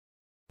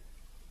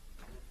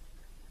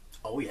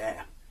Oh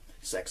yeah,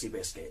 sexy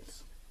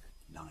biscuits.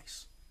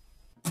 Nice.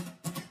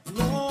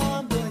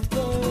 London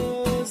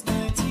Blues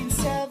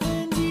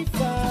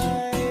 1975.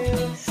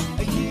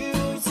 A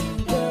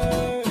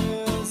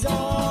YouTuber's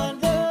on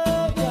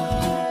the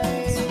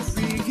rise.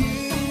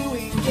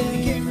 Reviewing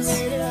games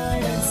late at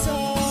night and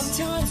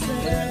sometimes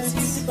friends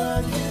used to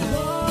bug you.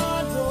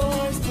 London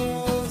Boys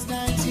Blues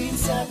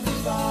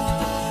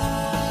 1975.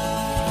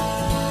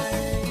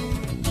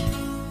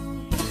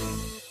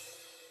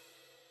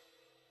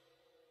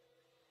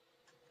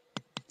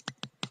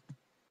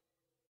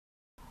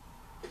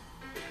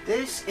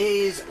 This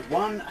is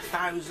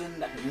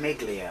 1000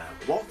 Miglia.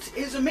 What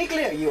is a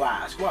Miglia, you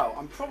ask? Well,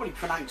 I'm probably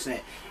pronouncing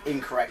it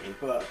incorrectly,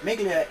 but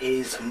Miglia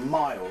is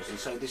miles, and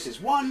so this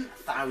is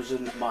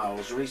 1000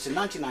 miles, released in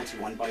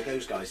 1991 by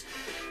those guys.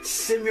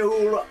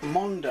 Simul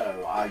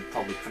Mondo, I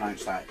probably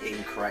pronounced that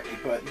incorrectly,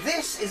 but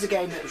this is a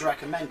game that was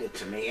recommended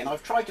to me, and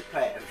I've tried to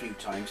play it a few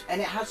times,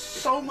 and it has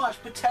so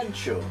much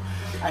potential,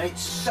 and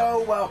it's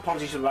so well,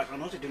 apologies for the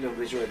background noise, I do live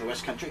in Israel, the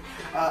West Country,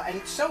 and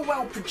it's so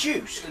well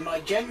produced, and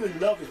my genuine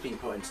love has been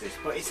put into this,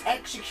 but its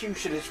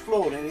execution is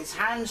flawed, and it's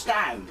hands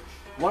down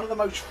one of the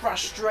most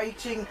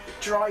frustrating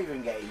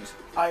driving games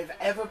I've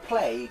ever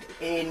played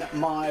in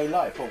my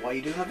life. Well, why are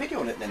you doing a video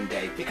on it then,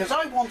 Dave? Because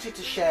I wanted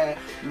to share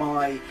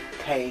my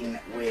pain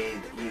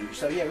with you.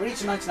 So yeah,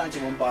 released in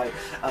 1991 by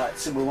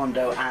Simul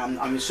Mondo, and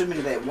I'm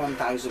assuming that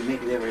 1000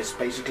 Miglia is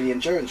basically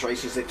endurance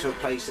races that took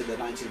place in the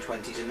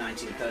 1920s and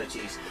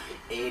 1930s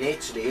in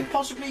Italy, and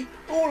possibly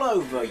all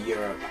over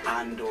Europe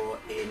and or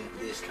in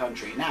this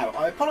country. Now,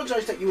 I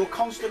apologise that you will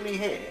constantly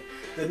hear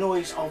the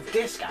noise of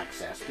disk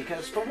access,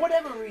 because for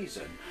whatever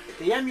reason,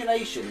 the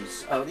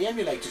emulators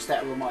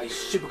that are on my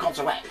Super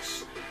Console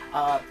X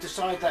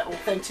decide that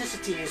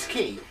authenticity is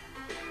key,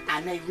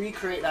 and they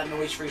recreate that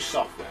noise through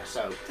software.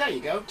 So there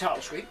you go,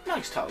 title screen,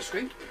 nice title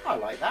screen, I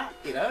like that,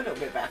 you know, a little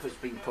bit of effort's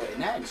been put in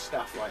there and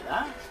stuff like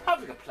that.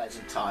 Having a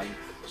pleasant time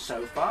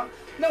so far.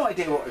 No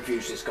idea what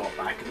reviews this got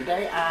back in the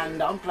day,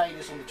 and I'm playing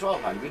this on the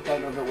 1200,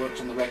 don't know if it works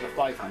on the regular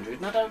 500,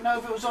 and I don't know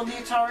if it was on the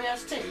Atari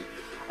ST.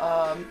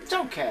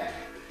 Don't care.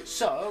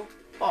 So,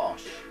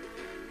 bosh.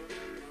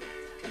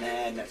 And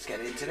then let's get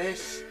into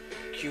this.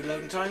 Cue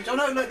loading times. Oh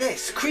no, look at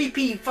this!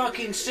 Creepy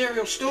fucking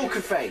serial stalker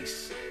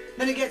face!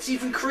 Then it gets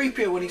even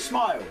creepier when he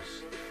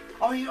smiles.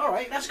 I mean,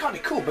 alright, that's kind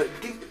of cool, but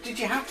did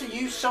you have to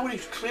use someone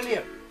who's clearly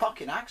a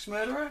fucking axe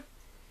murderer?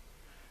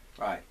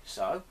 Right,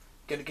 so,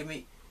 gonna give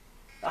me...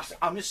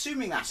 I'm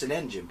assuming that's an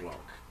engine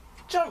block.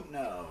 Don't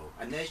know.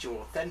 And there's your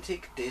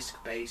authentic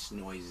disc-based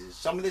noises.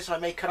 Some of this I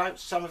may cut out,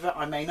 some of it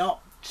I may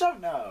not.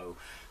 Don't know.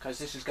 Because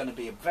this is going to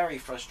be a very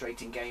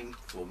frustrating game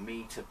for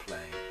me to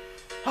play.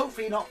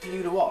 Hopefully not for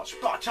you to watch.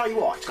 But I'll tell you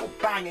what, it's got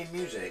banging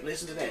music.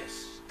 Listen to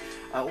this.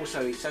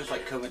 Also, it sounds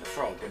like Kermit the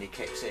Frog when he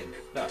kicks in.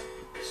 Look.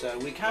 So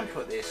we can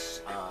put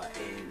this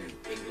in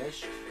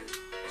English.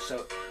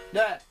 So,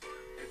 there.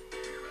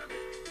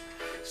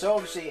 So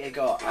obviously it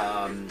got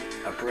a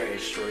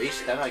British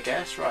release then, I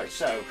guess. Right,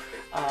 so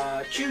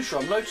choose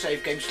from load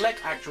save game,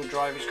 select actual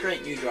drivers,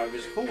 create new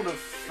drivers, Hall of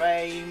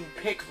Fame,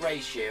 pick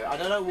ratio. I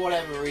don't know,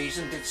 whatever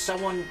reason, did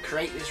someone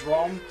create this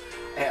ROM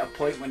at a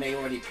point when they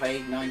already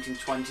played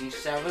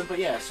 1927? But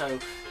yeah, so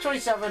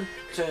 27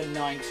 to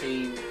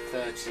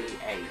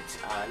 1938.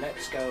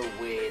 Let's go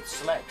with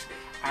select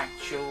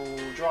actual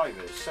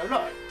drivers. So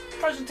look,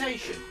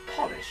 presentation,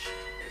 polish,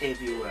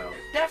 if you will.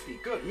 Definitely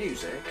good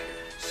music.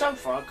 So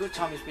far, good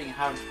time is being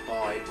had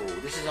by all.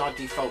 This is our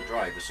default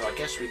driver, so I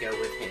guess we go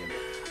with him.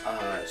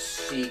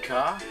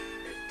 C-car.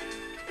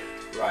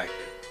 Right.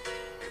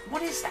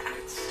 What is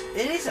that?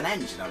 It is an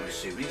engine, I'm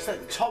assuming. Is that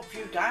the top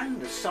view down,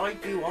 the side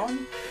view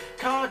on?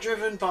 Car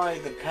driven by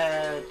the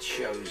pair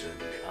chosen.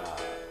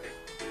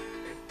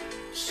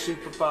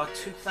 Superbar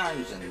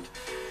 2000.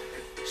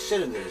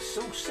 Cylinders,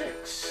 all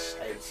 6.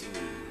 80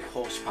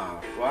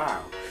 horsepower.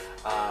 Wow.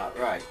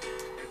 Right.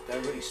 They're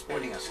really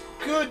spoiling us.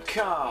 Good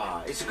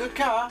car! It's a good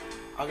car.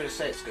 I'm going to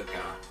say it's a good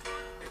car.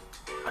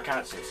 I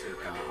can't say it's a good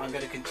car. I'm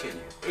going to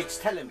continue. It's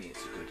telling me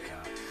it's a good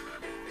car.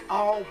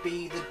 I'll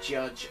be the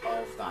judge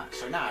of that.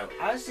 So now,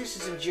 as this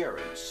is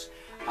endurance,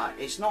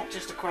 it's not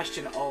just a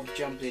question of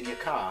jumping in your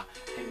car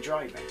and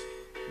driving.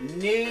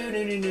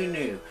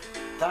 No.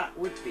 That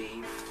would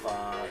be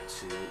far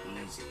too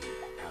easy.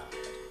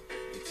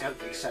 It's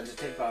hopefully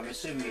sensitive, but I'm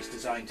assuming it's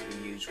designed to be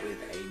used with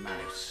a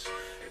mouse.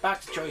 Back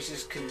to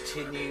choices,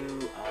 continue,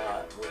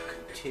 we'll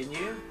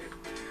continue.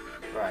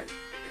 Right.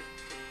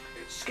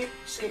 Skip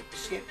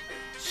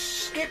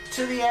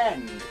to the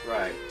end.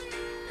 Right.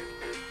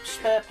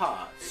 Spare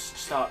parts.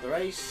 Start the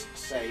race,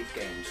 save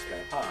game,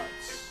 spare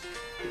parts.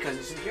 Because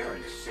it's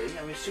endurance, see?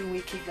 I mean, soon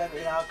we keep them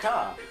in our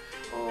car.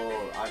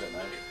 Or, I don't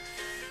know.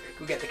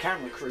 We'll get the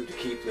camera crew to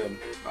keep them.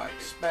 Right,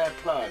 spare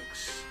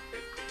plugs.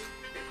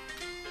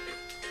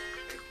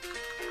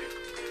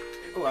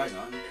 Oh, hang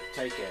on.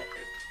 Take it.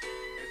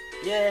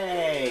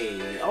 Yay!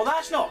 Oh,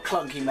 that's not a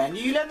clunky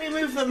menu. You let me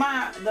move the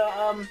mouse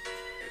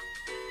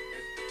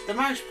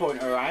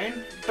pointer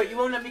around, but you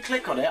won't let me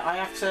click on it. I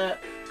have to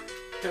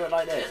do it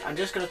like this. I'm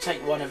just going to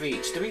take one of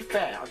each. To be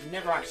fair, I've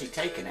never actually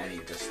taken any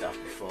of this stuff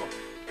before.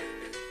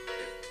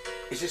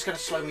 Is this going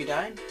to slow me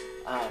down?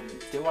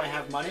 Do I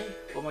have money?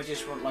 Or am I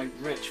just like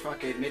rich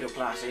fucking middle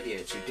class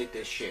idiots who did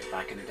this shit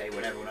back in the day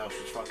when everyone else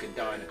was fucking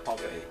dying of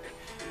poverty?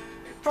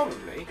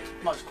 Probably.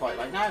 Much quite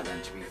like now then,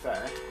 to be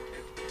fair.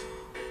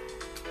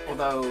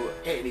 Although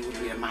Italy would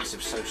be a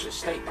massive socialist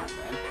state back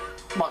then.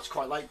 Much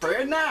quite like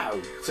Britain now,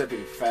 to be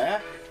fair.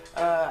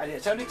 And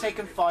it's only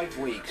taken 5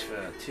 weeks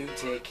for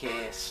two-tier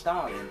Keir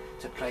Stalin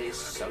to play his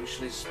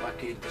socialist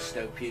fucking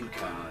dystopian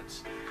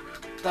cards.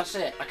 That's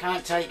it. I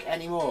can't take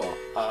any more.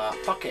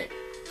 Fuck it.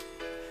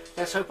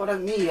 Let's hope I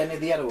don't need any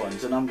of the other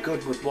ones and I'm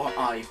good with what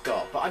I've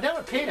got. But I don't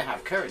appear to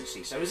have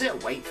currency, so is it a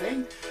weight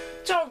thing?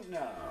 Don't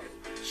know.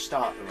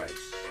 Start the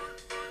race.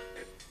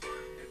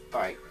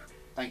 Alright,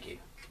 thank you.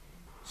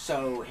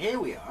 So here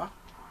we are.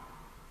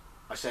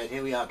 I said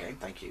here we are game,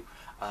 thank you.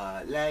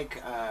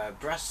 Leg,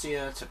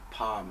 Brescia to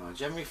Parma.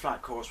 Generally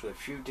flat course with a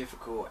few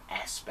difficult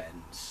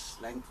S-bends.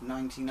 Length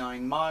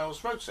 99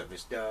 miles, road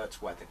surface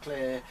dirt, weather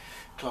clear,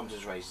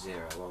 kilometres race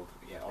 0. Well,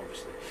 yeah,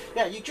 obviously.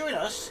 Yeah, you join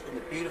us in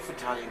the beautiful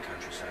Italian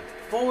countryside.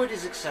 Forward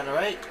is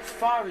accelerate,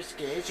 far is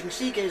gears. You can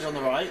see gears on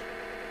the right.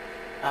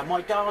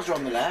 My dials are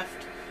on the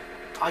left.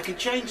 I can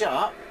change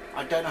up.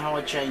 I don't know how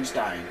I change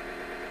down.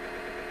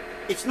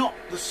 It's not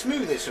the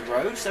smoothest of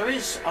roads, there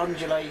is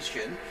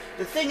undulation.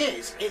 The thing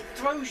is, it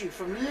throws you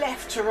from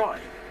left to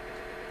right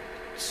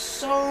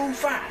so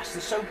fast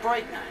and so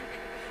breakneck,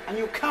 and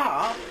your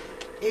car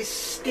is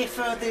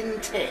stiffer than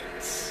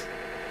tits,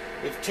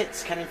 if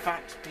tits can in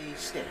fact be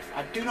stiff.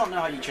 I do not know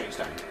how you change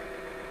down.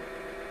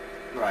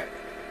 Right,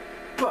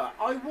 but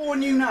I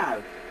warn you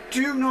now,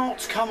 do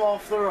not come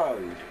off the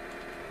road.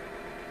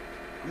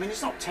 I mean,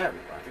 it's not terrible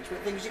graphics, but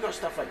the thing is, you've got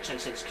stuff like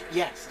Chase HQ.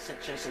 Yes, I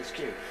said Chase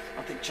HQ.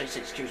 I think Chase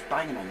HQ is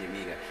banging on the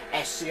Amiga.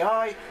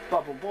 SCI,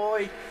 Bubble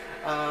Boy,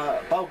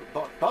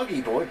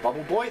 Buggy Boy,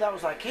 Bubble Boy, that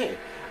was that kid.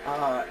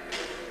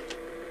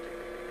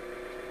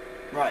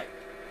 Right.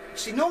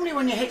 See, normally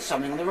when you hit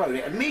something on the road,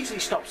 it immediately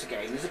stops the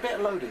game. There's a bit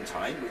of loading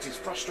time, which is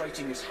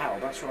frustrating as hell.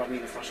 That's where I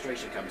mean the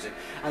frustration comes in.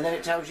 And then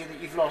it tells you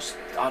that you've lost,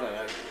 I don't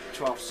know,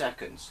 12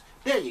 seconds.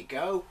 There you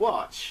go,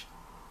 watch.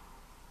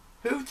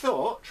 Who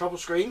thought, trouble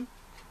screen,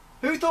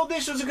 who thought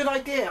this was a good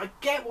idea? I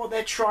get what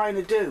they're trying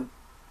to do,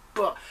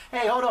 but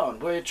hey, hold on,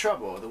 we're in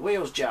trouble. The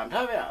wheel's jammed.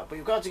 Hurry up! But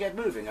you've got to get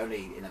moving.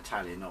 Only in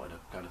Italian, not in a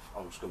kind of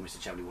old school Mr.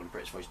 Chelmley one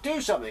British voice. Do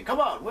something! Come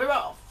on, we're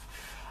off.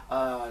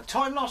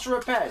 Time loss for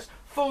repairs: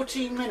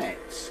 14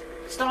 minutes.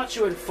 Starts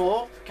you in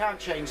 4th. Can't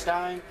change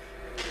down.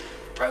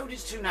 Road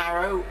is too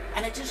narrow,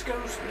 and it just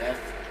goes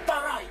left,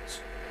 far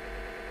right,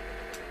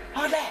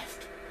 hard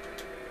left.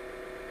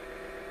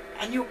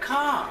 And your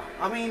car.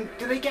 I mean,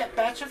 do they get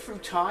better through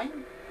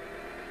time?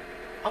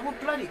 I would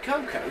bloody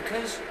Coco,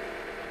 because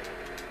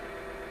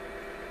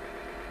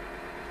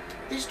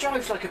this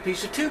drives like a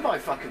piece of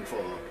 2x4.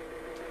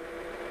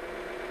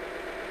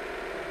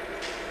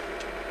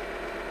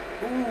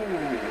 Ooh,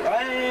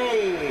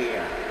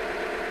 hey!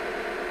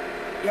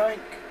 Yoink!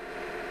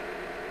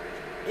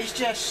 It's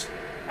just,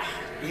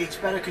 it needs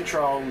better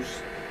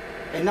controls.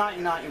 In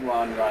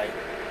 1991, right,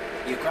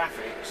 your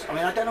graphics, I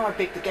mean, I don't know how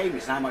big the game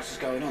is and how much is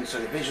going on, so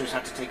the visuals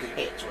had to take a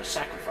hit or a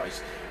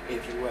sacrifice,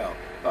 if you will.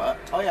 But,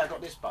 oh yeah, I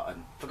got this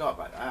button. Forgot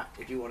about that.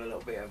 If you want a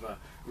little bit of a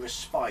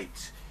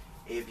respite,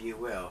 if you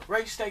will.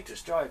 Race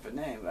status, driver,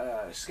 name,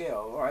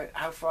 skill. Alright,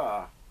 how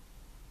far?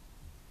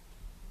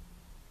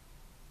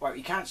 Right,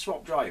 you can't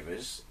swap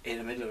drivers in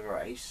the middle of a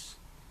race.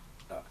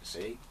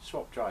 See?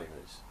 Swap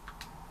drivers.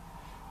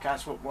 Can't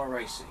swap while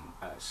racing.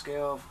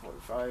 Skill,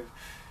 45.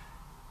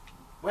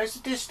 Where's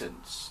the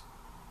distance?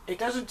 It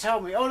doesn't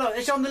tell me. Oh look,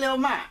 it's on the little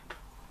map.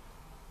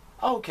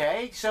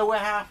 Okay, so we're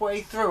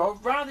halfway through.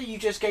 I'd rather you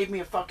just gave me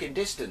a fucking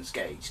distance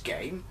gauge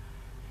game.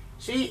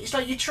 See, it's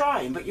like you're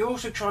trying, but you're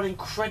also trying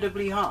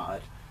incredibly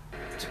hard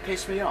to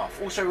piss me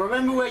off. Also,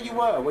 remember where you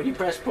were when you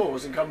press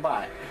pause and come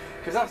back,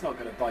 because that's not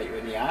going to bite you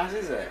in the ass,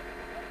 is it?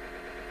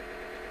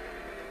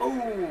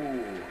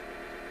 Ooh.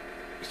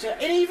 So,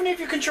 and even if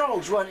your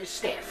controls weren't as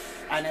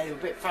stiff and they're a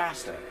bit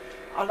faster,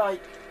 I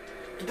like,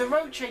 the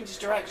road changes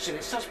direction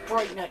at such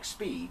breakneck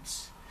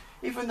speeds.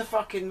 Even the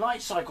fucking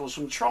light cycles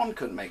from Tron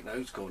couldn't make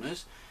those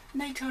corners,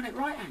 and they turn at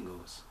right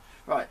angles.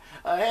 Right,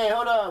 hey,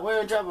 hold on, we're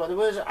in trouble.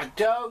 I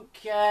don't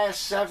care,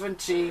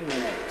 17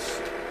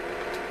 minutes.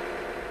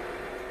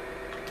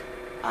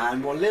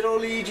 And what little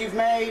lead you've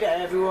made,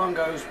 everyone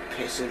goes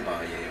pissing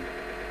by you.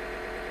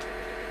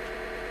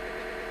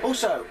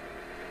 Also,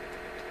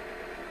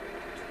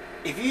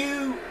 if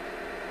you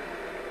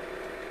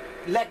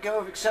let go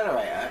of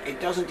accelerator,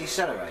 it doesn't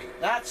decelerate.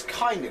 That's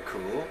kind of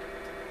cool.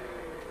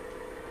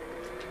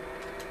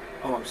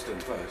 Oh, I'm still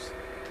first.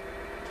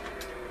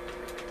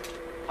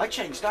 I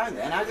changed down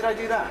then. How did I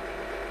do that?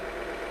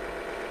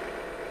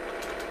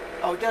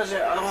 Oh, it does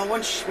it. Oh,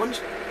 once.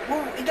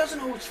 Well, it doesn't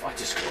always. I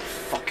just got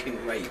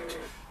fucking raped.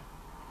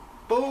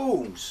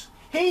 Booms.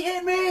 He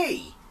hit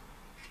me.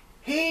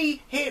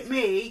 He hit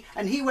me,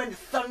 and he went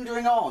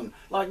thundering on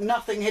like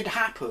nothing had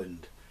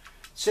happened.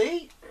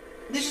 See?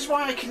 This is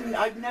why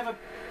I've never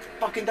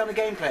fucking done a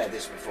gameplay of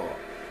this before.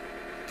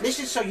 This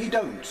is so you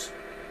don't.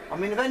 I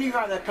mean, if any of you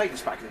out there played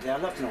this back in the day,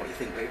 I'd love to know what you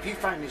think, but if you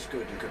found this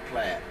good and could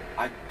play it,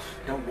 I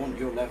don't want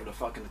your level of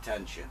fucking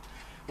attention.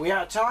 We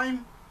out of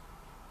time?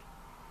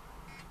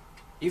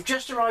 You've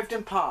just arrived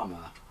in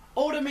Parma.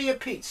 Order me a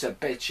pizza,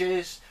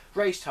 bitches.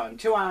 Race time,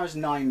 2 hours,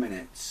 9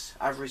 minutes.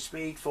 Average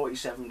speed,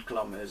 47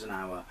 kilometres an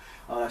hour.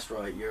 Oh, that's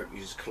right, Europe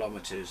uses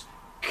kilometres.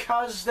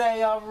 'Cause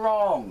they are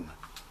wrong.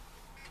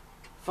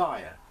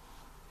 Fire.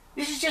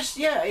 This is just,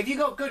 yeah, if you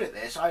got good at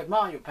this, I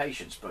admire your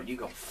patience, but you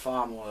got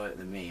far more of it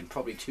than me, and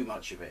probably too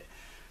much of it,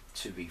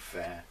 to be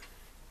fair.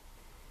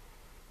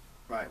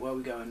 Right, where are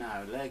we going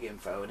now? Leg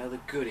info, another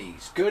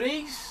goodies.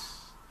 Goodies?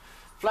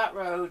 Flat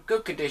road,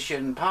 good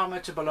condition, Parma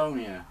to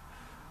Bologna.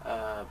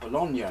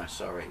 Bologna,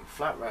 sorry.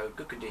 Flat road,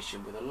 good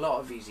condition, with a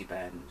lot of easy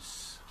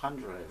bends.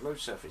 100, road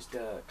surface,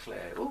 dirt,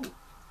 clear. Ooh.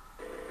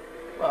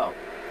 Well,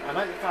 I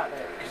like the fact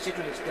that,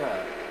 considering it's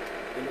dirt,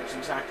 it looks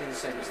exactly the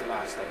same as the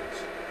last stage.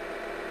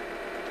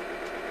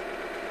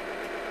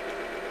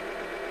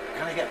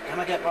 Can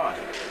I get by?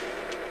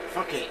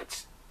 Fuck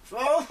it.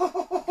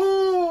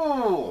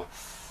 Oh!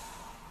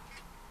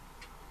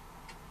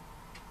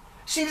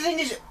 See, the thing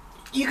is,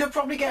 you could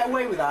probably get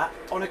away with that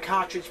on a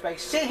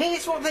cartridge-based... See,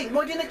 here's what thing.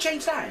 Why didn't it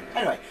change down?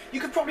 Anyway, you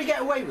could probably get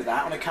away with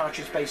that on a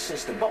cartridge-based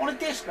system, but on a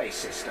disc-based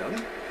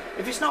system,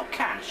 if it's not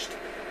cached,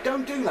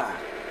 don't do that.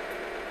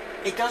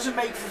 It doesn't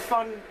make for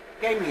fun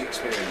gaming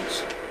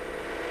experience.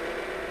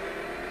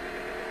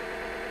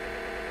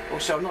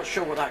 Also, I'm not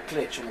sure what that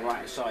glitch on the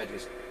right-hand side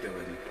is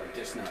doing. I've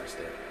just noticed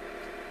it.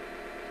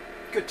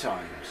 Good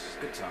times.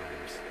 Good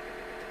times.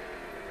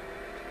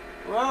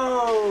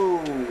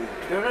 Whoa!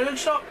 Don't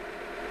stop!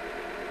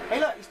 Hey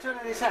look, he's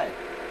turning his head.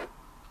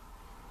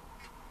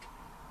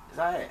 Is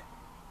that it?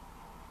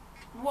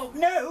 Well,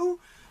 no!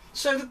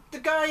 So the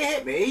guy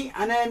hit me,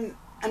 and then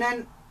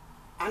an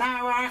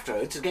hour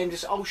afterwards, the game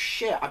just, oh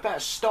shit, I better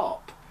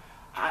stop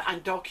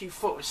and dock you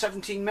for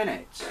 17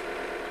 minutes.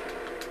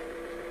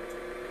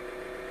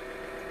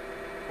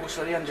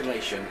 Also the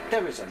undulation,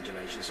 there is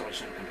undulation, so I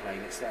shouldn't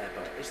complain, it's there,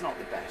 but it's not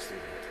the best, is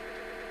it?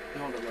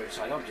 Nor the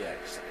roadside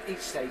objects. Each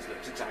stage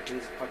looks exactly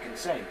the fucking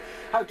same.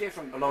 How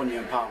different Bologna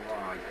and Parma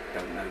are, I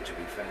don't know, to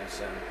be fair,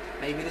 so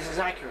maybe this is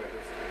accurate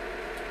with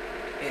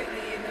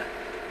Italy in the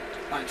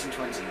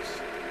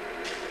 1920s.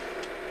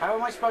 How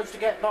am I supposed to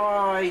get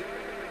by?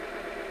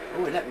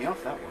 Oh, it let me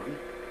off that one.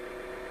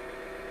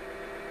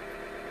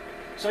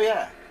 So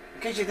yeah,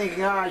 in case you're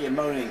thinking, ah, you're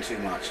moaning too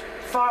much,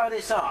 fire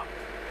this up.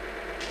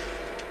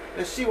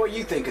 Let's see what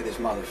you think of this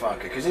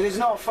motherfucker, because it is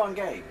not a fun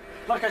game.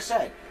 Like I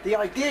said, the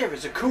idea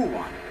is a cool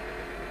one.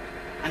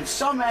 And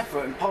some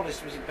effort and polish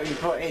has been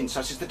put in,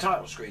 such as the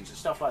title screens and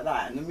stuff like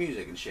that, and the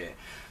music and shit.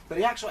 But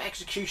the actual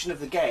execution of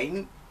the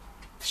game,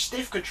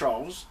 stiff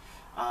controls,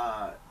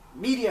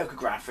 mediocre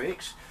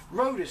graphics,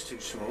 road is too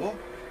small,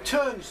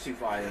 turns too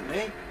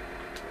violently.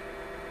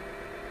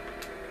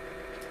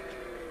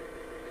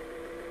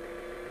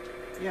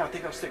 Yeah, I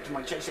think I'll stick to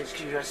my Chase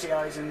HQ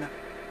SCIs and the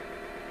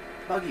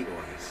Buggy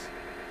Boys.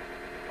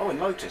 Oh, and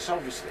Lotus,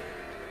 obviously.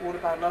 What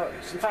about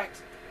Lotus? In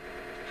fact,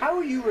 how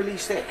will you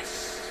release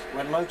this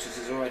when Lotus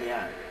is already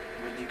out?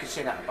 I mean, you could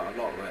say that about a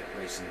lot of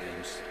racing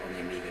games on the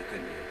Amiga,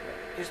 couldn't you?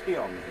 But it's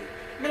beyond me.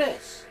 Look at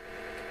this.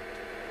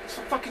 It's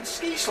a fucking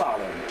ski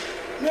slalom.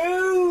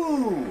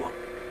 No!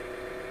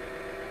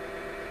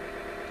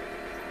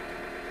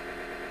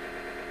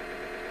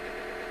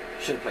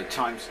 Should have played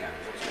Time Scans.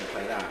 I was going to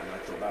play that, and I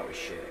thought that was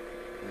shit.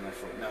 And then I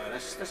thought, no,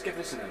 let's give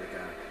this another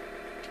go.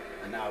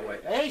 And now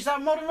wait. Hey, is that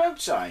a modern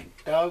road sign?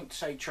 Don't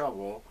say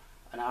trouble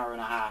an hour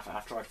and a half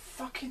after I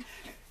fucking...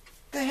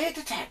 The hit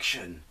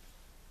detection!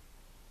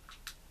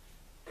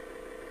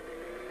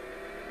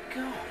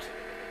 God.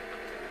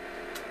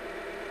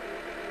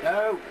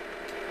 No!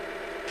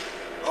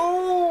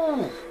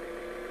 Oh!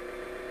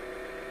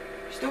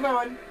 Still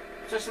going.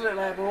 Just a little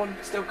airborne.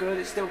 Still good,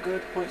 it's still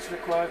good. Points for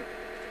the quote.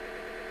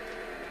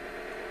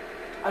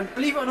 And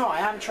believe it or not,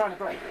 I am trying to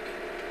brake.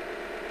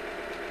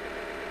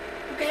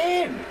 Look at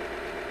him!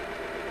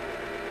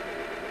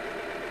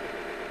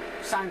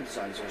 Sound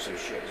design's also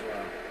shit as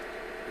well.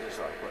 I just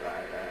thought I'd put that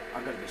out there.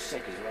 I'm going to be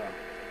sick as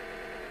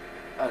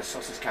well.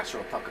 Sausage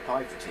casserole pucker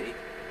pie for tea.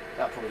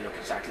 That'll probably look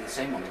exactly the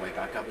same on the way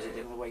back up as it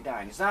did on the way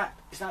down. Is that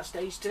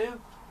stage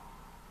 2?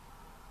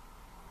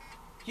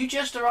 You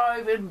just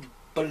arrived in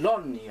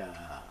Bologna.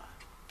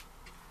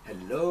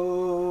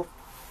 Hello,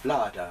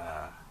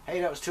 Flada.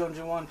 Hey, that was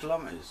 201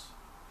 kilometres.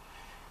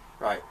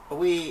 Right, are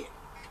we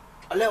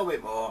a little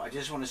bit more? I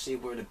just want to see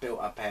if we're in a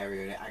built-up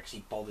area and it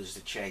actually bothers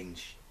to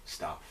change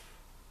stuff.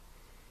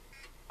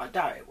 I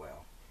doubt it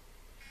will.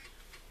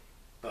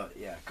 But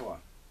yeah, come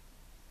on.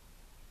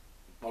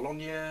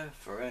 Bologna,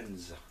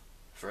 Firenze.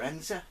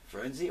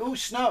 Firenze? Oh,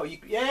 snow!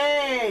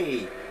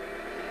 Yay!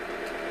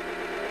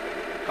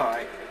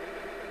 Alright.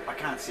 I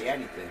can't see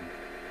anything.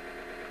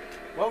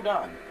 Well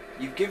done.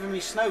 You've given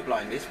me snow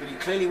blindness, but you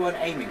clearly weren't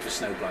aiming for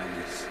snow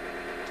blindness.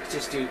 It's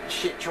just a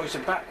shit choice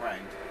of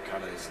background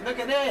colours. Look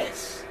at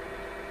this!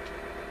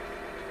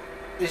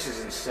 This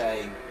is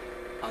insane.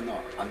 I'm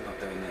not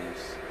doing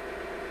this.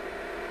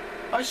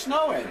 Oh, it's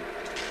snowing!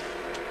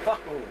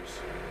 Fuck balls.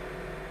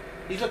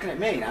 He's looking at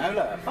me now,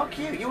 look. Fuck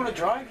you. You want to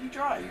drive? You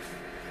drive.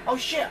 Oh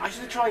shit, I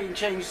should have tried and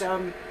changed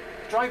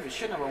drivers,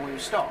 shouldn't I, when we were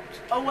stopped?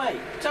 Oh wait,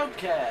 don't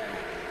care.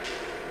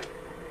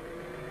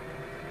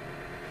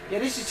 Yeah,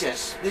 this is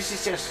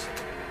just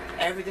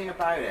everything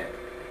about it.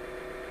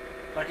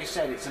 Like I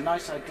said, it's a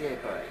nice idea,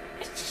 but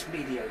it's just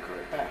mediocre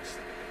at best.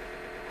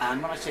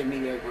 And when I say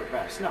mediocre at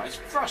best, no, it's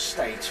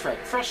frustrating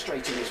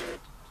as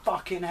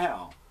fucking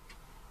hell.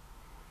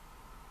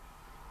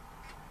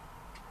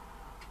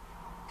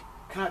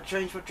 Can I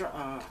change my drive?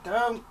 Oh,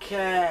 don't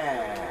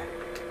care.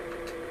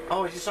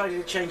 Oh, it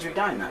decided to change me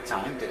down that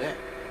time, did it?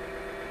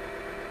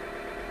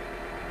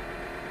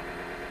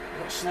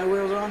 Got snow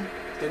wheels on?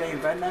 Did they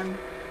invent them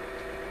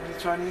in the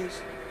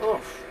 20s?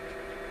 Oof.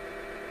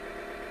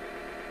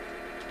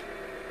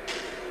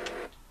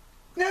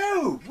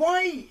 No!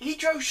 Why? He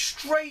drove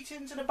straight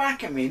into the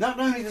back of me. Not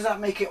only does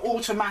that make it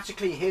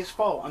automatically his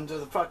fault under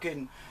the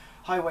fucking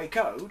highway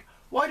code,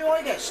 why do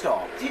I get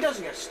stopped? He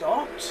doesn't get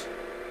stopped.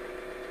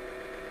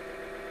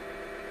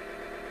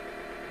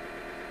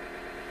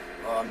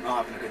 Oh, I'm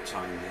not having a good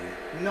time here.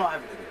 Not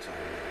having a good time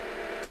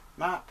here.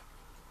 Map.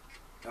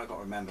 I've got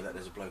to remember that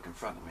there's a bloke in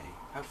front of me.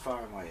 How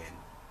far am I in?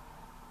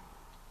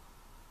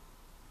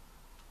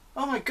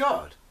 Oh my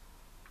god.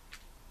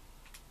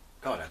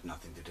 God had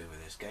nothing to do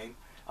with this game.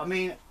 I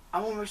mean,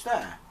 I'm almost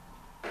there.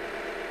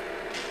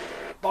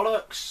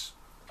 Bollocks.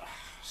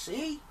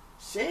 See?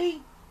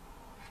 See?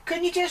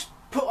 Couldn't you just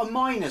put a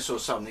minus or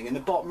something in the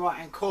bottom right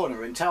hand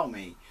corner and tell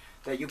me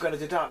that you're going to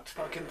deduct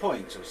fucking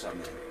points or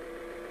something?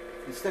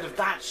 Instead of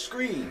that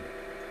screen.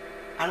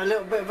 And a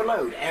little bit of a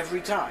load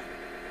every time.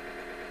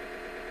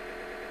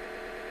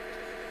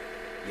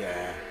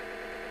 Yeah.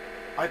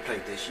 I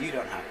played this, you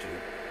don't have to.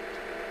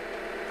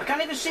 I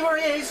can't even see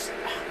where he is.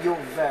 You're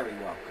very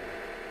welcome.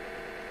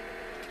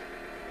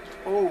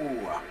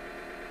 Oh.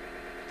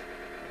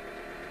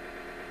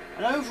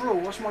 And overall,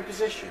 what's my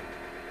position?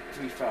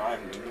 To be fair, I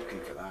haven't been looking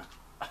for that.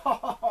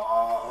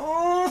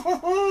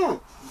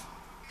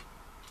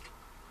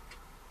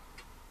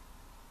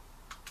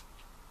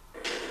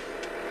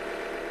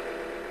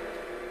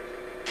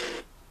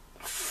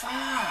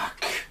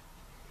 Fuck.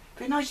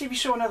 Be nice if you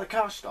saw another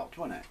car stopped,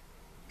 wouldn't it?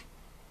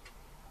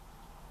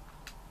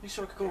 At least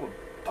I could call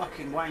a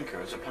fucking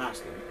wanker as I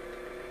passed them.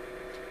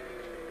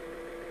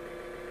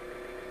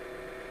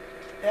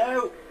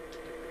 No!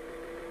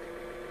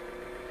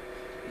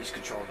 These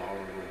controls are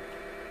horrible.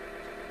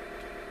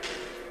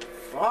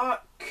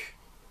 Fuck!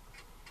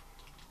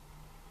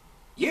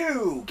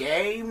 You,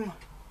 game!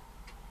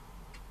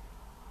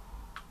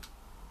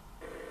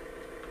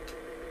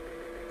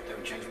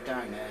 Don't change me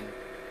down then.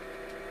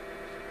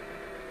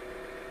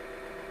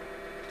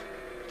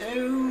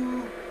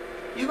 No!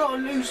 You gotta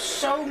lose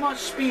so much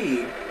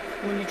speed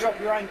when you drop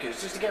your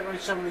anchors just to get around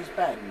some of these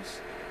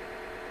bends.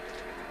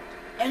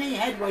 Any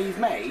headway you've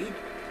made,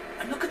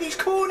 and look at these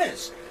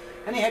corners!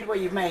 Any headway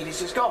you've made is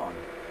just gone.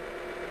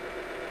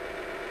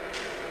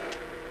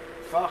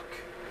 Fuck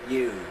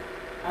you.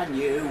 And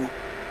you.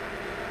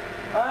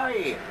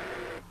 Hey!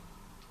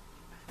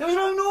 There was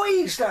no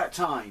noise that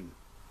time!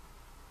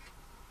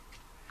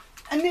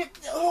 And it...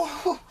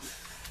 Oh!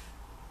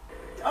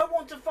 I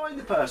want to find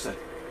the person,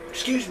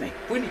 excuse me,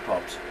 Winnie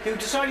Pops, who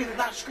decided that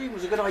that screen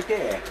was a good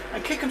idea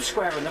and kick him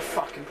square in the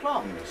fucking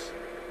plums.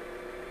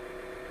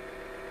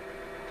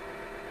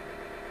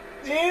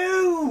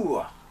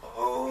 Ew!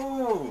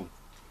 Oh!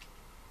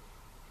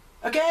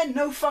 Again,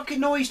 no fucking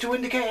noise to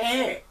indicate a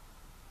hit.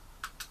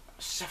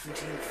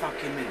 17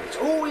 fucking minutes.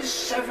 Always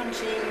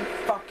 17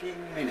 fucking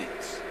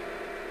minutes.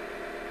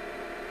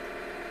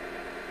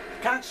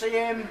 Can't see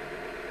him.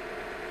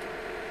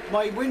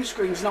 My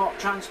windscreen's not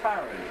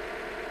transparent.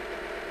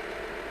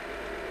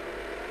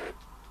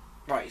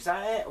 Right, is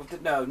that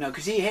it? No,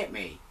 because he hit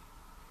me.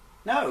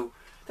 No.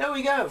 There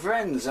we go,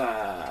 friends.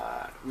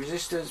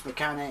 Resistors,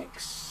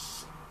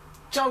 mechanics.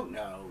 Don't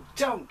know.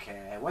 Don't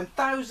care.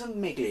 1000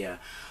 Miglia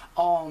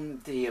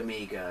on the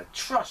Amiga.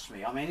 Trust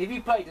me. I mean, if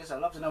you played this,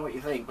 I'd love to know what you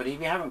think. But if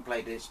you haven't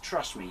played this,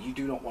 trust me, you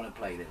do not want to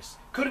play this.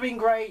 Could have been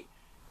great.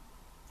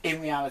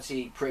 In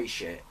reality, pretty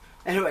shit.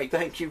 Anyway,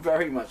 thank you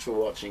very much for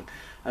watching.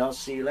 And I'll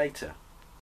see you later.